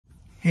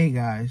Hey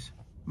guys,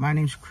 my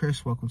name's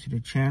Chris. Welcome to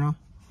the channel.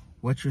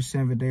 What's your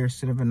scent of a day or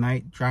scent of a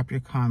night? Drop your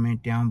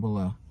comment down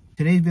below.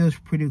 Today's video is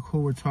pretty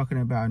cool. We're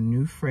talking about a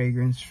new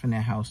fragrance from the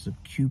house of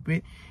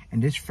Cupid,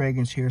 and this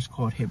fragrance here is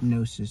called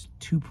HYPNOSIS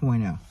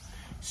 2.0.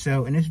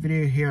 So in this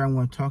video here, I'm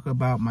going to talk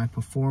about my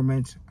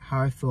performance,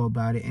 how I feel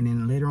about it, and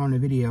then later on in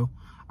the video,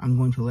 I'm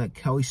going to let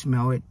Kelly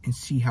smell it and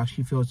see how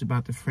she feels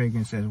about the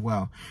fragrance as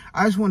well.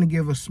 I just want to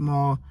give a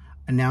small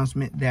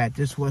announcement that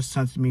this was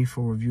sent to me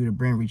for review. The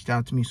brand reached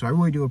out to me, so I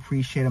really do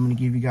appreciate it. I'm going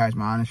to give you guys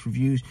my honest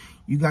reviews.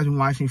 You guys have been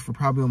watching me for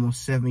probably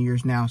almost 7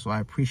 years now, so I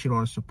appreciate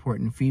all the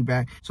support and the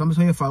feedback. So I'm going to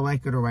tell you if I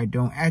like it or I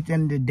don't. At the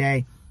end of the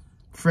day,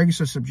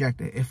 fragrances are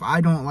subjective. If I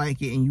don't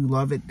like it and you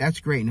love it,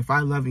 that's great. And if I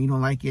love it and you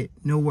don't like it,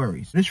 no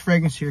worries. This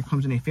fragrance here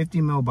comes in a 50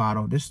 ml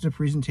bottle. This is the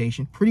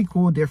presentation. Pretty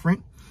cool,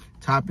 different.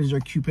 Top is their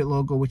Cupid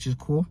logo, which is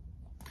cool.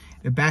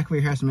 The back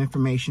here has some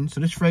information. So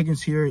this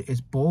fragrance here is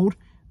bold,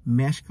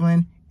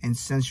 masculine, and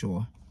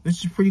sensual.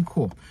 This is pretty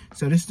cool.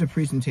 So this is the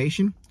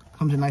presentation.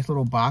 Comes in a nice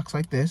little box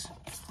like this.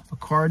 A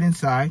card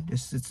inside.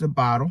 This is the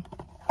bottle.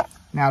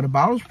 Now the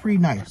bottle is pretty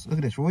nice. Look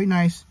at this, really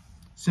nice.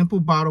 Simple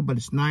bottle, but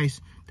it's nice.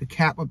 The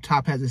cap up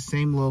top has the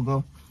same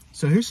logo.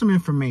 So here's some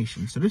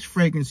information. So this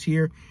fragrance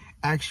here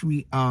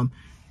actually kind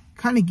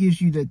of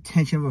gives you the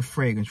attention of a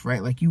fragrance,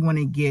 right? Like you want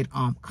to get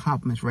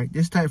compliments, right?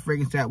 This type of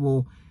fragrance that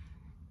will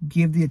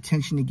give the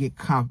attention to get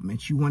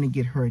compliments. You want to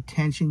get her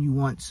attention. You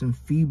want some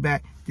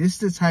feedback. This is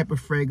the type of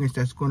fragrance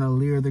that's going to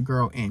lure the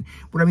girl in.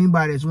 What I mean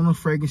by that is one of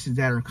those fragrances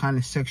that are kind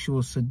of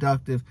sexual,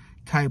 seductive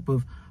type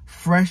of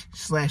fresh /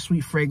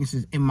 sweet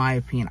fragrances, in my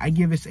opinion. I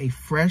give this a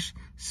fresh,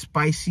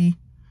 spicy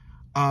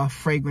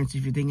fragrance.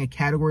 If you're thinking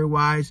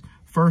category-wise,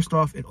 first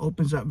off, it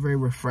opens up very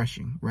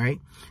refreshing, right?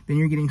 Then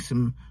you're getting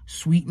some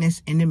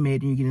sweetness in the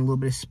mid, and you're getting a little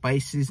bit of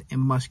spices and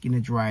musk in the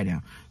dry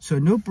down. So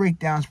note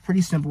breakdown is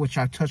pretty simple, which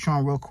I'll touch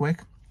on real quick.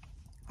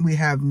 We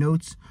have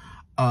notes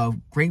of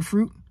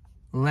grapefruit,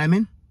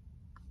 lemon,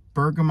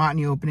 bergamot in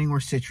the opening or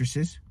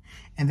citruses.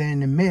 And then in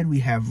the mid, we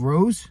have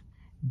rose,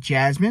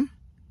 jasmine,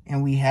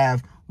 and we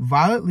have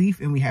violet leaf,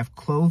 and we have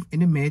clove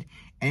in the mid.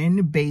 And in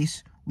the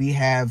base, we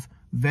have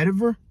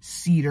vetiver,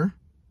 cedar,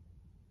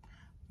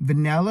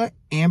 vanilla,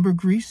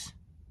 ambergris,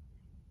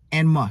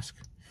 and musk.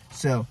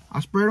 So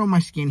I'll spray it on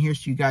my skin here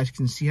so you guys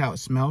can see how it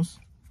smells.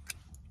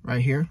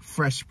 Right here,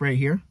 fresh spray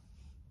here.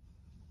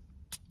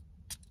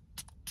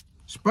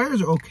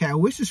 Sprayers are okay. I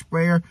wish the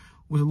sprayer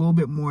was a little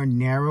bit more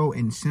narrow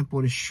and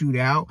simple to shoot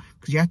out,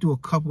 because you have to do a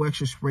couple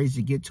extra sprays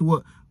to get to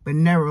it. But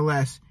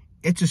nevertheless,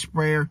 it's a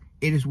sprayer.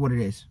 It is what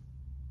it is.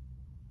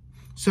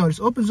 So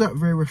this opens up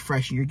very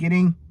refreshing. You're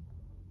getting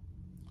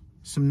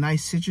some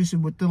nice citrus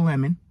with the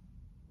lemon.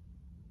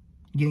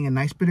 You're getting a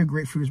nice bit of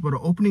grapefruit as well. The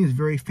opening is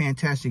very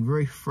fantastic,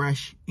 very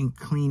fresh and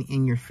clean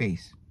in your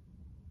face.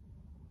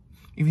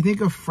 If you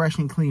think of fresh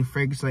and clean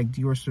fragrance like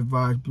Dior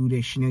Sauvage, Bleu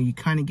de Chanel, you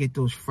kind of get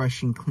those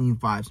fresh and clean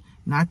vibes.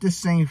 Not the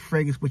same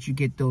fragrance, but you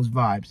get those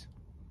vibes.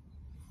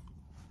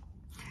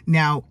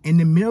 Now, in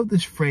the middle of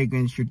this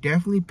fragrance, you're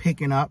definitely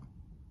picking up,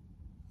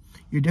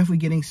 you're definitely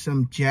getting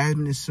some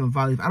jasmine and some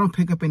violet. I don't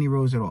pick up any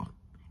rose at all.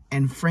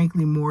 And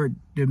frankly,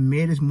 the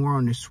mid is more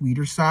on the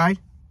sweeter side.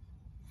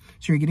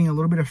 So you're getting a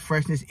little bit of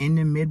freshness in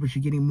the mid, but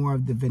you're getting more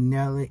of the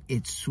vanilla.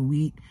 It's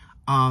sweet.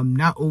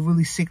 Not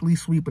overly sickly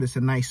sweet, but it's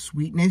a nice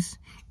sweetness.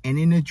 And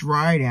in the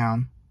dry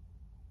down,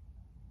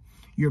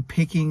 you're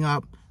picking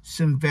up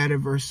some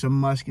vetiver, some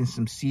musk, and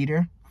some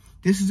cedar.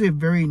 This is a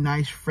very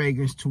nice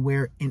fragrance to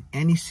wear in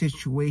any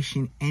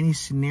situation, any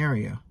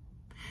scenario.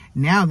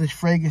 Now, this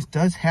fragrance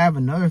does have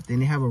another thing.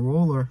 They have a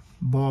roller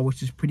ball,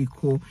 which is pretty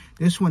cool.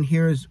 This one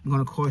here is going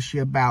to cost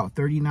you about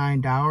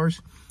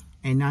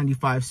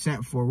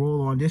 $39.95 for a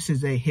roll-on. This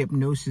is a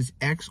HYPNOSIS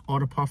X Eau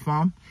de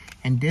Parfum,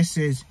 and this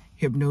is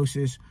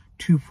HYPNOSIS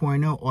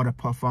 2.0 Eau de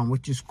Parfum,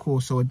 which is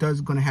cool. So it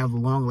does going to have a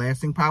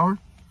long-lasting power.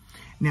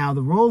 Now,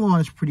 the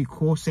roll-on is pretty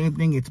cool. Same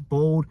thing. It's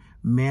bold,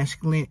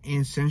 masculine,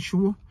 and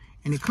sensual.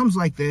 And it comes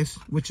like this,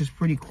 which is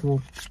pretty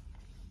cool.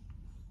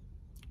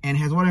 And it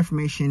has all the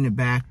information in the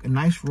back. A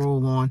nice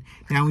roll-on.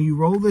 Now, when you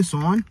roll this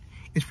on,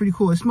 it's pretty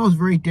cool. It smells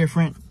very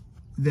different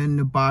than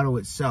the bottle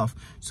itself.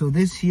 So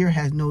this here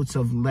has notes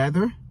of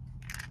leather,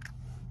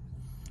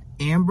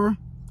 amber,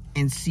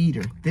 and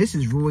cedar. This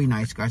is really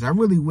nice, guys. I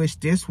really wish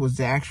this was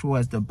the actual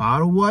as the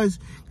bottle was.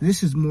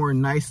 This is more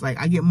nice. Like,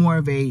 I get more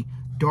of a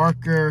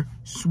darker,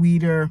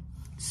 sweeter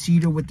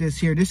cedar with this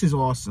here. This is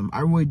awesome.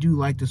 I really do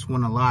like this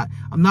one a lot.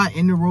 I'm not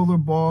into roller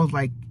balls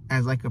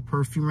as a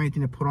perfume or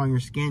anything to put on your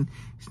skin.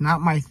 It's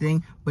not my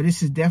thing, but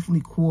this is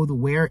definitely cool to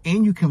wear,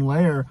 and you can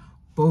layer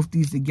both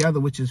these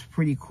together, which is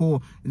pretty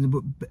cool. It's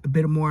a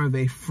bit more of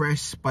a fresh,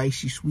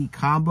 spicy, sweet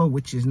combo,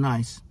 which is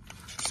nice.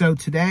 So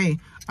today,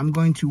 I'm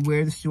going to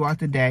wear this throughout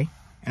the day,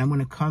 and I'm going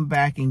to come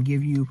back and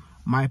give you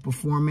my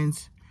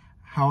performance,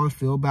 how I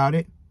feel about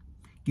it,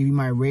 give you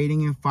my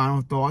rating and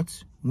final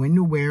thoughts, when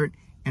to wear it,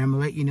 and I'm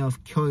going to let you know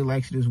if Kelly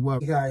likes it as well.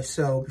 Hey guys,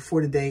 so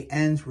before the day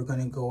ends, we're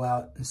going to go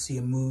out and see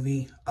a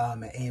movie at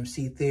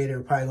AMC Theater.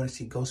 We're probably going to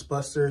see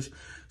Ghostbusters.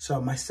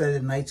 So my set of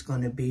the night's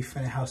going to be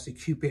from the House of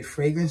Cupid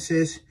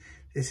fragrances.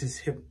 This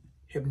is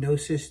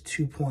HYPNOSIS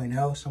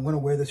 2.0. So I'm going to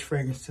wear this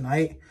fragrance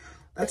tonight.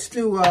 Let's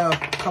do a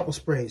couple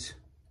sprays.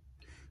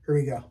 Here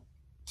we go.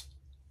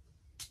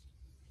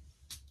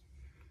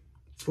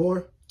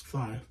 4,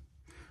 5.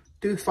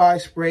 Do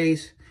 5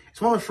 sprays.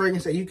 It's one of the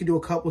fragrances that you can do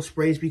a couple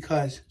sprays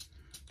because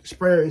the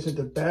sprayer isn't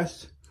the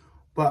best.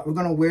 But we're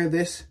going to wear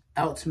this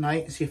out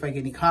tonight and see if I get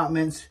any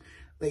comments.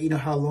 Let you know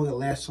how long it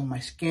lasts on my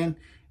skin.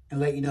 And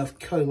let you know if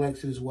Kelly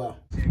likes it as well.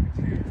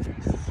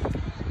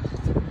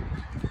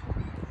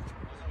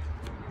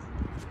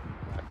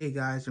 Hey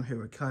guys, I'm here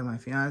with Kelly, my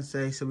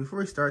fiance. So before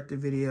we start the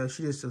video,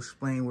 she just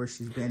explained where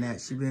she's been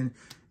at. She's been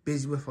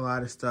busy with a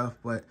lot of stuff,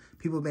 but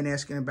people have been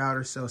asking about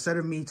her. So instead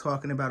of me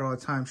talking about it all the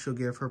time, she'll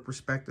give her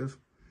perspective.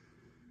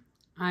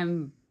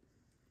 During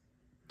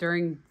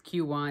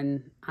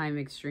Q1, I'm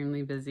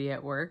extremely busy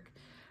at work.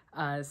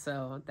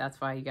 So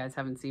that's why you guys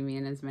haven't seen me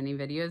in as many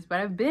videos.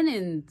 But I've been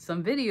in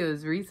some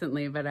videos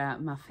recently, but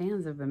my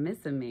fans have been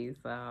missing me,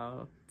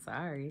 so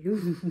sorry.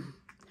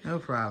 No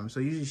problem.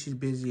 So usually she's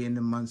busy in the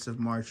months of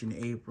March and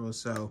April,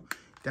 so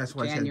that's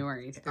why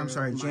January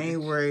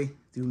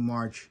through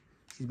March,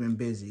 she's been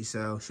busy.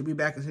 So she'll be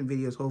back in some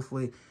videos,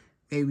 hopefully,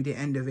 maybe the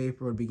end of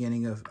April or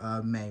beginning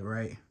of May,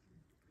 right?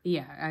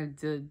 Yeah,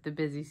 the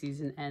busy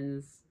season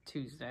ends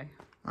Tuesday.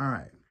 All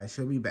right.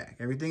 She'll be back.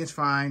 Everything is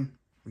fine.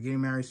 We're getting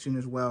married soon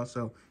as well,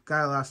 so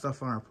got a lot of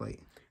stuff on our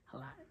plate. A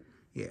lot.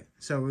 Yeah.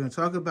 So we're going to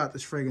talk about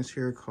this fragrance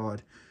here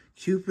called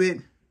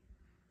Cupid,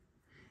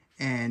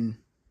 and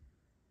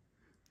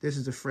this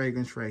is the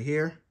fragrance right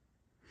here.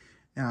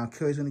 Now,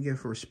 Kelly's going to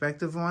give her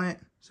perspective on it.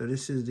 So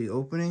this is the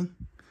opening.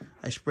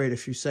 I sprayed a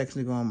few seconds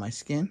ago on my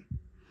skin.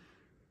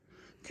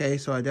 Okay,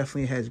 so it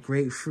definitely has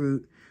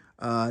grapefruit.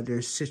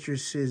 There's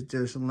citruses,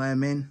 there's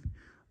lemon,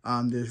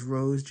 there's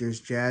rose, there's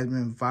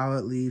jasmine,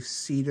 violet leaf,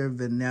 cedar,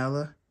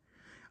 vanilla.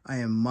 I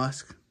am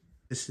musk.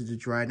 This is the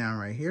dry down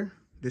right here.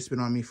 This has been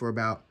on me for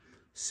about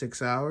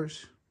 6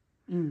 hours.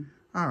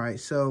 All right,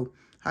 so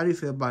how do you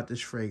feel about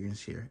this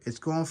fragrance here? It's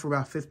going for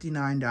about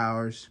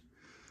 $59,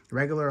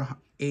 regular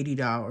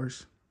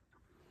 $80.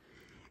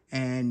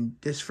 And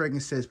this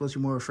fragrance says it's supposed to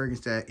be more of a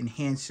fragrance that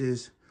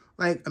enhances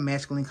like a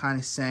masculine kind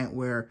of scent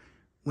where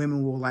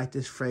women will like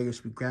this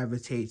fragrance, we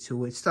gravitate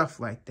to it, stuff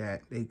like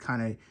that. They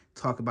kind of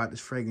talk about this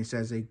fragrance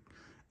as a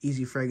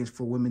easy fragrance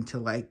for women to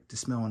like to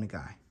smell on a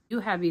guy. You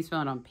had me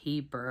smell it on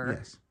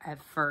paper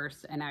at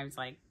first, and I was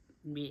like,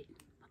 meh.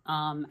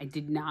 I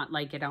did not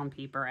like it on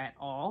paper at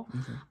all.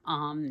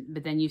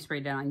 But then you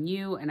sprayed it on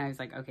you, and I was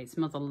like, okay, it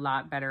smells a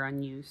lot better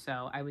on you.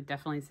 So I would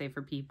definitely say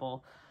for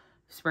people,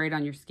 spray it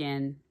on your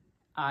skin.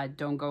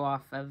 Don't go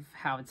off of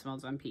how it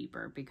smells on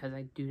paper, because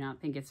I do not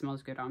think it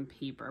smells good on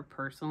paper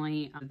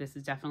personally. This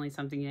is definitely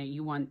something that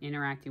you want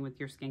interacting with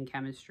your skin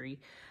chemistry,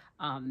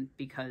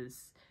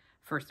 because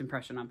first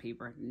impression on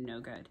paper,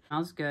 no good.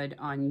 Smells good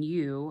on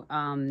you.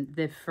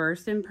 The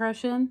first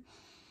impression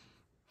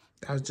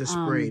I was just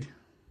sprayed.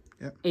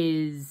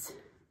 Is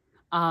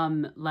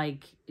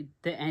like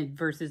the end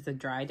versus the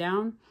dry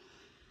down.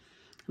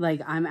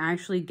 Like I'm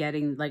actually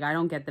getting, like I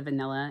don't get the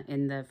vanilla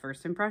in the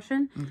first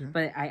impression,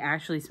 but I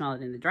actually smell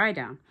it in the dry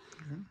down.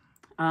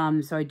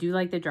 So I do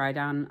like the dry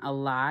down a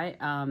lot.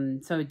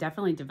 So it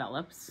definitely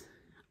develops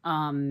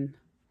to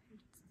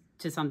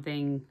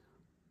something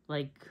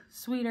like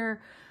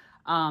sweeter,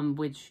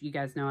 which you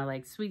guys know I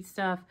like sweet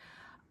stuff.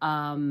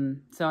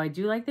 So I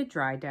do like the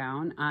dry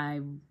down.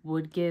 I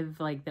would give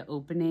like the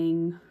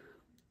opening,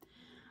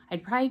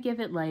 I'd probably give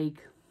it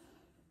like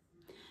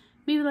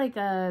maybe like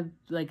a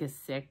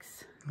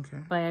 6. Okay.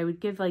 But I would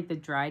give like the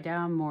dry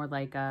down more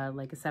like a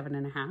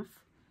 7.5.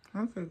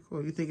 Okay,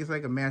 cool. You think it's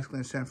like a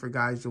masculine scent for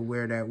guys to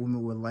wear that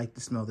women would like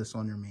to smell this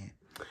on their man?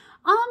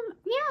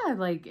 Yeah,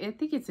 like I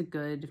think it's a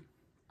good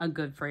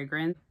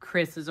fragrance.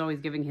 Chris is always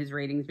giving his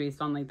ratings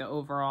based on like the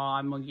overall.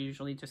 I'm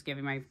usually just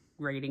giving my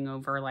rating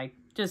over like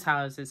just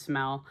how does it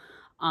smell.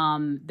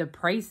 The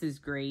price is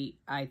great.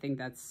 I think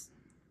that's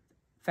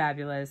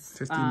fabulous.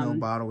 50 ml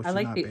bottle, which I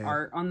like the bad.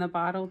 art on the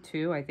bottle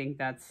too. I think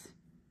that's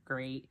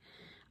great.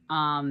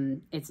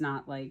 It's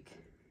not like,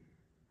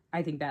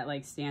 I think that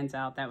like stands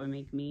out. That would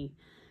make me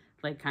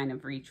like kind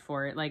of reach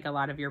for it. Like a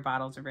lot of your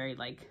bottles are very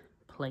like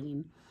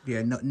plain.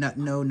 Yeah,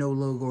 no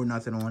logo or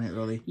nothing on it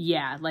really.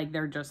 Yeah, like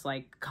they're just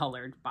like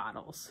colored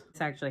bottles.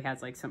 This actually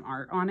has like some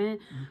art on it,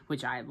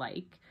 which I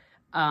like.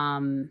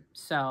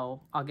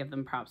 So I'll give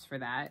them props for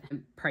that.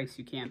 Price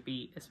you can't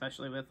beat,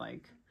 especially with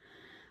like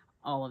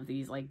all of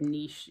these like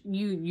niche.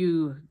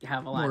 You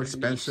have a lot more of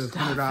expensive, niche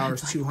stuff.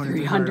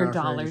 $100, $200,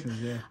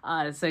 $300.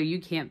 Yeah. So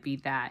you can't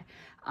beat that.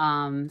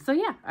 So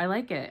yeah, I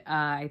like it.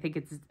 I think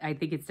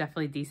it's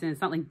definitely decent.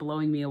 It's not like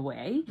blowing me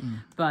away,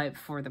 but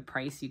for the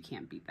price, you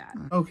can't beat that.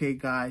 Okay,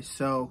 guys.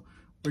 So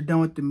we're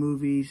done with the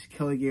movies.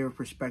 Kelly gave her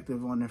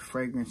perspective on the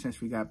fragrance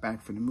since we got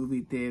back from the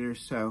movie theater.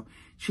 So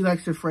she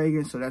likes the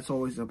fragrance, so that's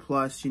always a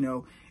plus. You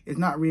know, it's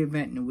not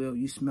reinventing the wheel.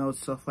 You smell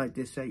stuff like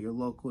this at your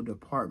local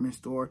department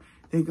store.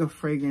 Think of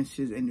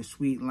fragrances in the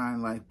sweet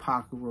line like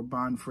Paco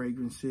Rabanne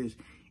fragrances,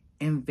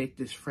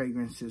 Invictus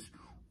fragrances.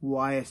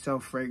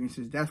 YSL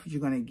fragrances. That's what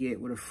you're going to get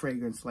with a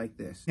fragrance like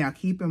this. Now,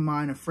 keep in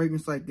mind, a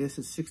fragrance like this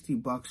is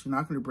 $60. You're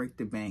not going to break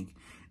the bank.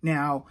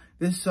 Now,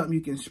 this is something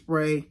you can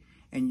spray,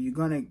 and you're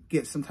going to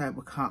get some type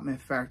of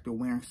compliment factor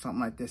wearing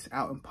something like this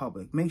out in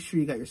public. Make sure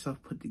you got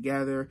yourself put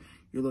together.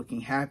 You're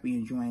looking happy,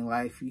 enjoying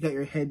life. You got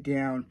your head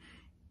down,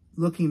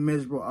 looking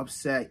miserable,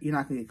 upset. You're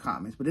not going to get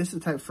comments. But this is the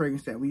type of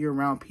fragrance that when you're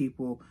around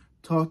people,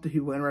 talk to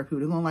people, interact with people,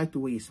 they're going to like the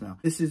way you smell.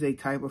 This is a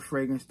type of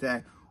fragrance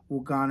that will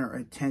garner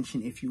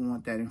attention if you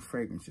want that in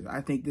fragrances.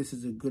 I think this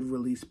is a good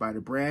release by the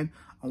brand.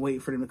 I'm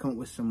waiting for them to come up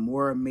with some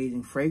more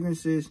amazing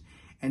fragrances.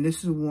 And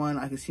this is one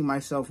I can see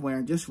myself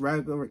wearing just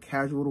regular,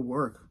 casual to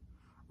work,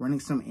 running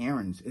some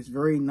errands. It's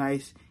very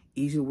nice,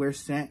 easy to wear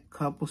scent,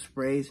 couple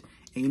sprays,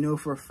 and you know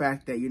for a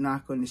fact that you're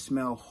not going to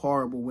smell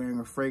horrible wearing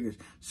a fragrance.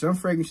 Some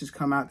fragrances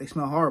come out, they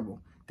smell horrible.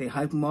 They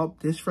hype them up.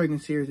 This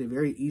fragrance here is a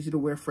very easy to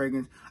wear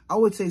fragrance. I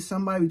would say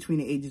somebody between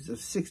the ages of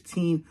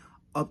 16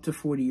 up to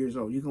 40 years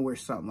old, you can wear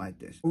something like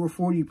this. Over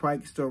 40, you probably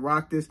can still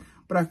rock this,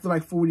 but I feel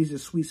like 40 is a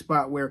sweet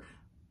spot where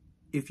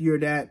if you're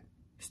that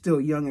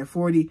still young at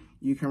 40,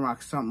 you can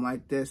rock something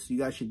like this. You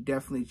guys should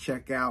definitely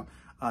check out.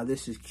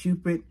 This is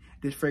Cupid.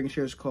 This fragrance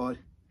here is called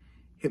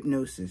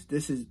Hypnosis.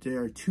 This is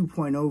their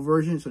 2.0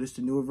 version, so this is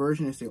the newer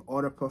version. It's the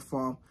Eau de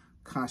Parfum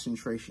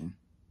Concentration.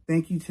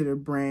 Thank you to the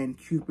brand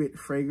Cupid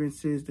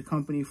Fragrances, the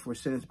company, for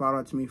sending this bottle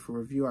out to me for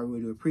review. I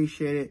really do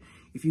appreciate it.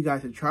 If you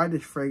guys have tried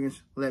this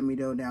fragrance, let me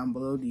know down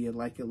below. Do you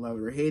like it, love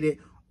it, or hate it?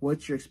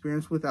 What's your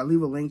experience with it? I'll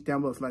leave a link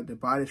down below if you'd like to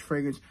buy this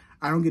fragrance.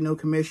 I don't get no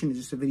commission. It's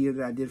just a video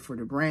that I did for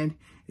the brand.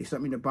 They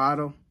sent me the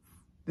bottle.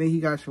 Thank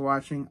you guys for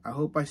watching. I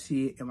hope I see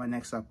you in my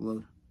next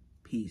upload.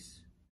 Peace.